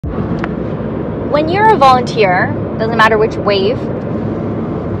when you're a volunteer, doesn't matter which wave,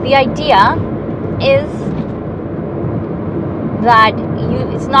 the idea is that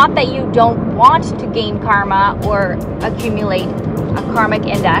it's not that you don't want to gain karma or accumulate a karmic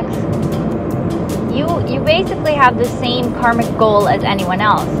index. You basically have the same karmic goal as anyone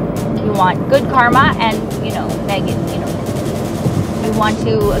else. You want good karma and, negative, you want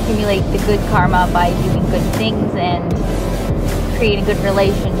to accumulate the good karma by doing good things and creating good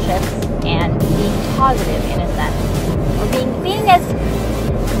relationships and being positive in a sense. Or being as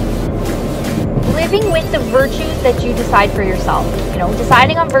living with the virtues that you decide for yourself.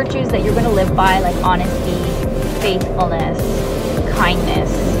 Deciding on virtues that you're going to live by, like honesty, faithfulness, kindness,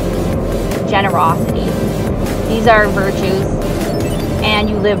 generosity. These are virtues and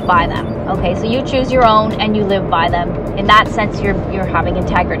you live by them. Okay, so you choose your own and you live by them. In that sense, you're having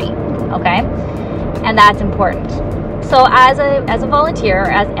integrity. Okay, and that's important. So as a volunteer,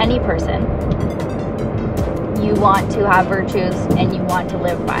 as any person, you want to have virtues and you want to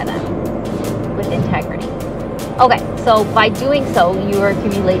live by them with integrity. Okay, so by doing so, you are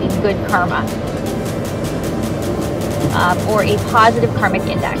accumulating good karma or a positive karmic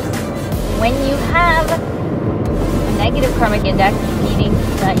index. When you have a negative karmic index, meaning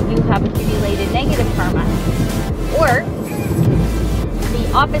that you have accumulated negative karma, or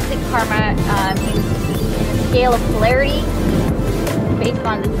the opposite karma in a scale of polarity based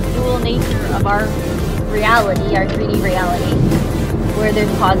on the dual nature of our reality, our 3D reality, where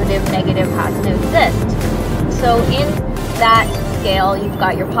there's positive, negative has to exist. So in that scale, you've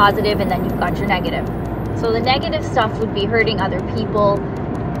got your positive and then you've got your negative. So the negative stuff would be hurting other people,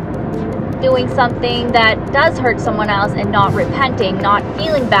 doing something that does hurt someone else and not repenting, not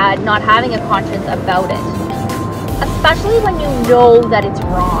feeling bad, not having a conscience about it. Especially when you know that it's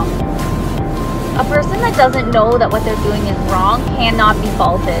wrong. A person that doesn't know that what they're doing is wrong cannot be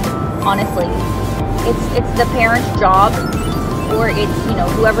faulted, honestly. It's the parent's job, or it's,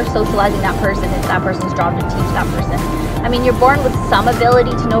 whoever's socializing that person, it's that person's job to teach that person. I mean, you're born with some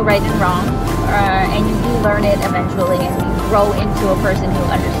ability to know right and wrong, and you do learn it eventually, and you grow into a person who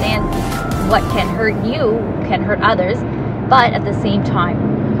understands what can hurt you, can hurt others, but at the same time,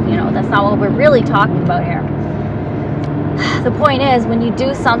 that's not what we're really talking about here. The point is, when you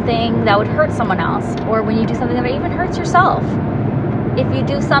do something that would hurt someone else, or when you do something that even hurts yourself, if you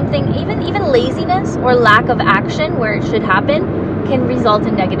do something, even laziness or lack of action where it should happen, can result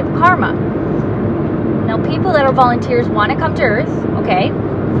in negative karma. Now, people that are volunteers want to come to Earth, okay,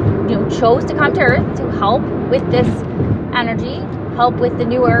 chose to come to Earth to help with this energy, help with the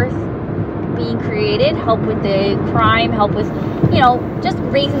new Earth being created, help with the crime, help with, just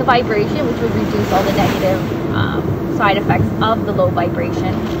raising the vibration, which would reduce all the negative side effects of the low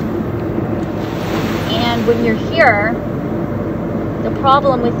vibration. And when you're here, the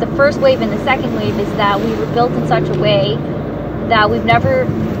problem with the first wave and the second wave is that we were built in such a way that we've never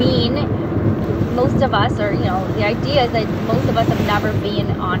been, most of us, or the idea is that most of us have never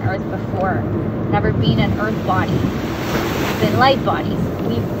been on Earth before, never been an Earth body, been light bodies.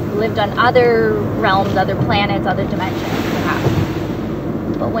 We've lived on other realms, other planets, other dimensions, perhaps.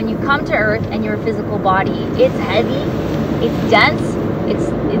 But when you come to Earth and you're a physical body, it's heavy, it's dense, it's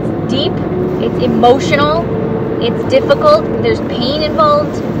deep, it's emotional, it's difficult, there's pain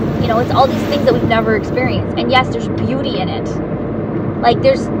involved, it's all these things that we've never experienced. And yes, there's beauty in it. Like,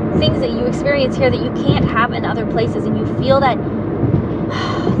 there's things that you experience here that you can't have in other places, and you feel that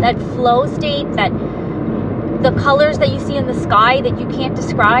flow state, that the colors that you see in the sky that you can't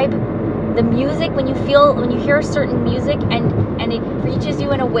describe, the music, when you hear certain music and it reaches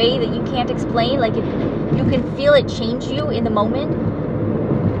you in a way that you can't explain, like you can feel it change you in the moment.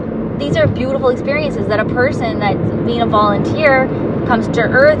 These are beautiful experiences that a person that's being a volunteer comes to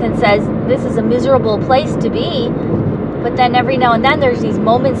Earth and says, this is a miserable place to be, but then every now and then there's these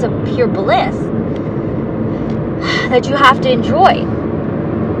moments of pure bliss that you have to enjoy.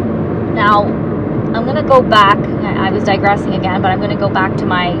 Now, I'm going to go back, I was digressing again, but I'm going to go back to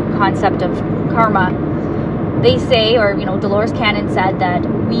my concept of karma. They say, or Dolores Cannon said, that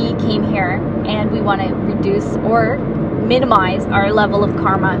we came here and we want to reduce or minimize our level of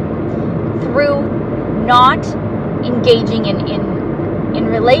karma through not engaging in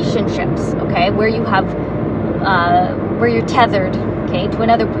relationships, okay, where you have where you're tethered, okay, to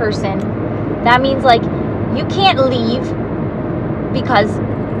another person. That means, like, you can't leave because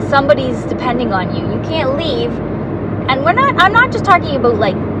somebody's depending on you. You can't leave. And I'm not just talking about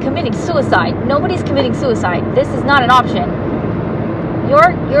like committing suicide. Nobody's committing suicide. This is not an option.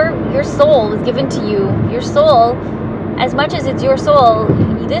 Your soul is given to you. Your soul, as much as it's your soul,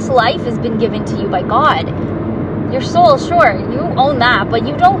 this life has been given to you by God. Your soul, sure, you own that, but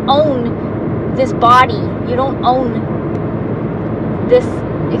you don't own this body. You don't own this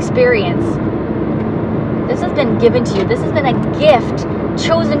experience. This has been given to you. This has been a gift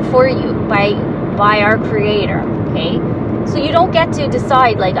chosen for you by our Creator, okay? So you don't get to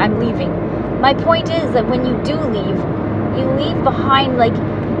decide, like, I'm leaving. My point is that when you do leave, you leave behind, like,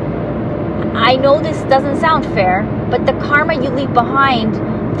 I know this doesn't sound fair, but the karma you leave behind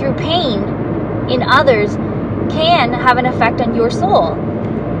through pain in others can have an effect on your soul.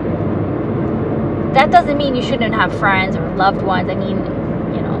 That doesn't mean you shouldn't have friends or loved ones. I mean,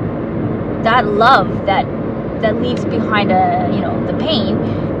 you know, that love that leaves behind the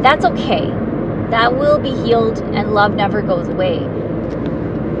pain, that's okay. That will be healed, and love never goes away.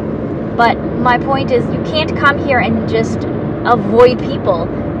 But my point is, you can't come here and just avoid people.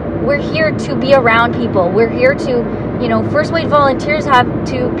 We're here to be around people. We're here to, first wave volunteers have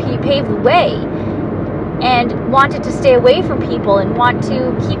to pave the way, and wanted to stay away from people and want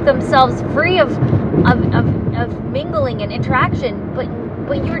to keep themselves free of mingling and interaction, but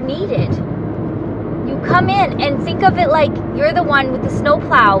you're needed. You come in and think of it like you're the one with the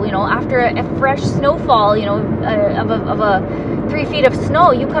snowplow, after a fresh snowfall, of a 3 feet of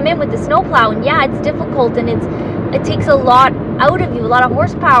snow. You come in with the snowplow, and yeah, it's difficult, and it takes a lot out of you, a lot of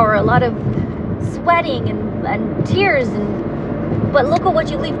horsepower, a lot of sweating and tears, but look at what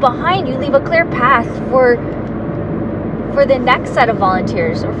you leave behind. You leave a clear path for the next set of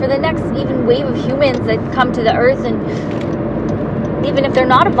volunteers, or for the next even wave of humans that come to the earth. And even if they're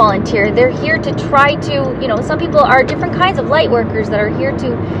not a volunteer, they're here to try to, some people are different kinds of light workers that are here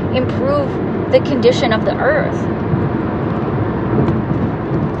to improve the condition of the earth.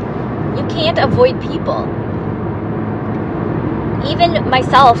 You can't avoid people. Even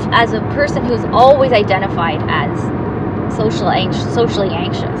myself, as a person who's always identified as socially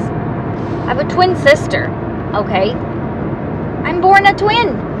anxious, I have a twin sister, okay? I'm born a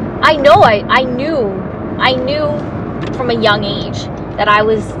twin. I know, I knew from a young age that I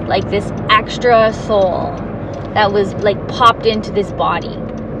was like this extra soul that was like popped into this body.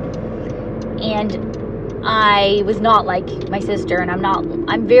 And I was not like my sister, and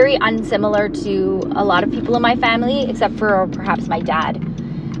I'm very unsimilar to a lot of people in my family, except for perhaps my dad.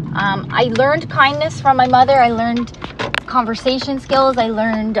 I learned kindness from my mother. I learned conversation skills. I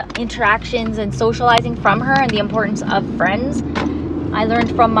learned interactions and socializing from her, and the importance of friends. I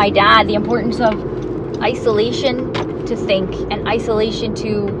learned from my dad the importance of isolation to think, and isolation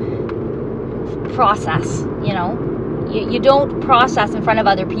to process. You don't process in front of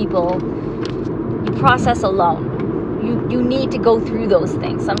other people. You process alone. You need to go through those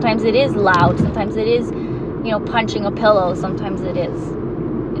things. Sometimes it is loud. Sometimes it is, punching a pillow. Sometimes it is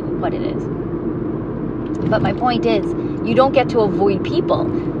what it is. But my point is, you don't get to avoid people.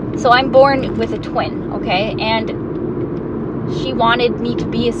 So I'm born with a twin, okay? And she wanted me to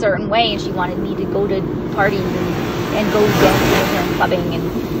be a certain way, and she wanted me to go to parties and go dancing with her and clubbing, and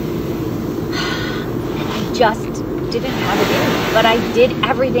I just didn't have it in me. But I did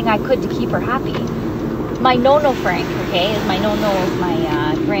everything I could to keep her happy. My Nono Frank, okay, my Nono is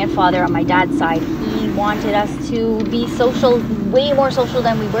my grandfather on my dad's side. He wanted us to be social, way more social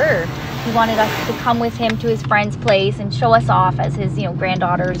than we were. He wanted us to come with him to his friend's place and show us off as his,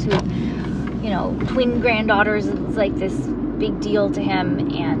 granddaughters, who, twin granddaughters. It was like this big deal to him.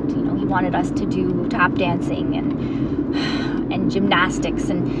 And, he wanted us to do tap dancing and gymnastics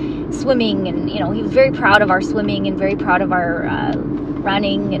and swimming. And, he was very proud of our swimming and very proud of our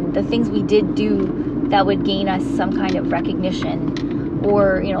running and the things we did do that would gain us some kind of recognition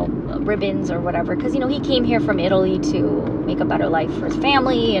or, ribbons or whatever. Because, he came here from Italy to make a better life for his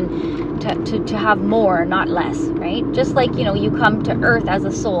family and to have more, not less, right? Just like, you come to earth as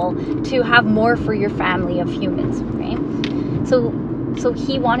a soul to have more for your family of humans, right? So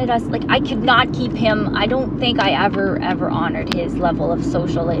he wanted us, like, I could not keep him. I don't think I ever honored his level of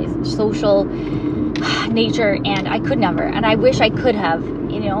social nature, and I could never, and I wish I could have.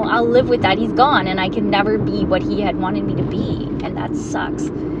 I'll live with that. He's gone, and I can never be what he had wanted me to be, and that sucks.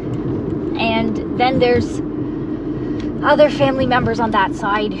 And then there's other family members on that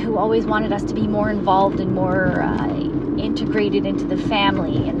side who always wanted us to be more involved and more integrated into the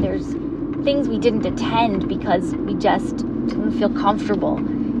family, and there's things we didn't attend because we just didn't feel comfortable.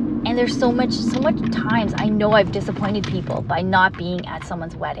 And there's so much times I know I've disappointed people by not being at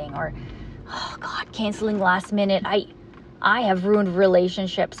someone's wedding, or canceling last minute. I have ruined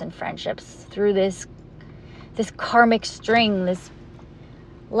relationships and friendships through this karmic string, this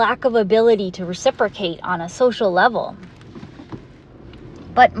lack of ability to reciprocate on a social level.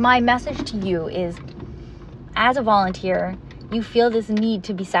 But my message to you is, as a volunteer, you feel this need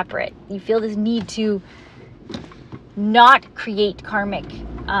to be separate. You feel this need to not create karmic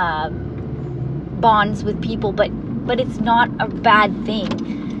bonds with people, but it's not a bad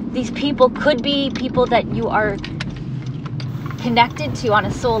thing. These people could be people that you are connected to on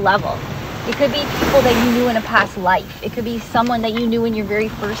a soul level. It could be people that you knew in a past life. It could be someone that you knew in your very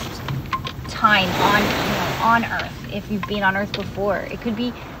first time on Earth, if you've been on Earth before. It could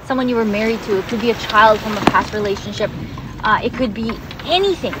be someone you were married to. It could be a child from a past relationship. It could be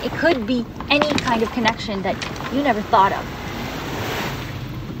anything. It could be any kind of connection that you never thought of.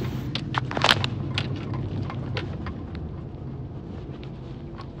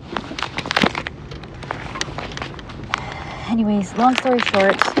 Anyways, long story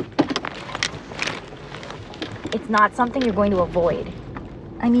short, it's not something you're going to avoid.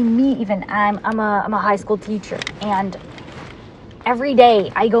 I mean, me even, I'm a high school teacher, and every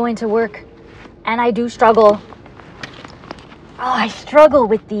day I go into work and I do struggle. I struggle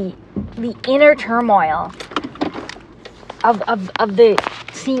with the inner turmoil of the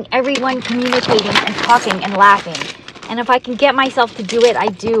seeing everyone communicating and talking and laughing. And if I can get myself to do it, I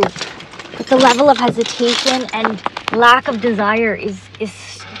do. But the level of hesitation and lack of desire is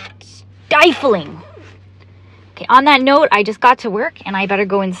stifling. Okay, on that note, I just got to work and I better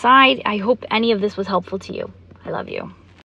go inside. I hope any of this was helpful to you. I love you.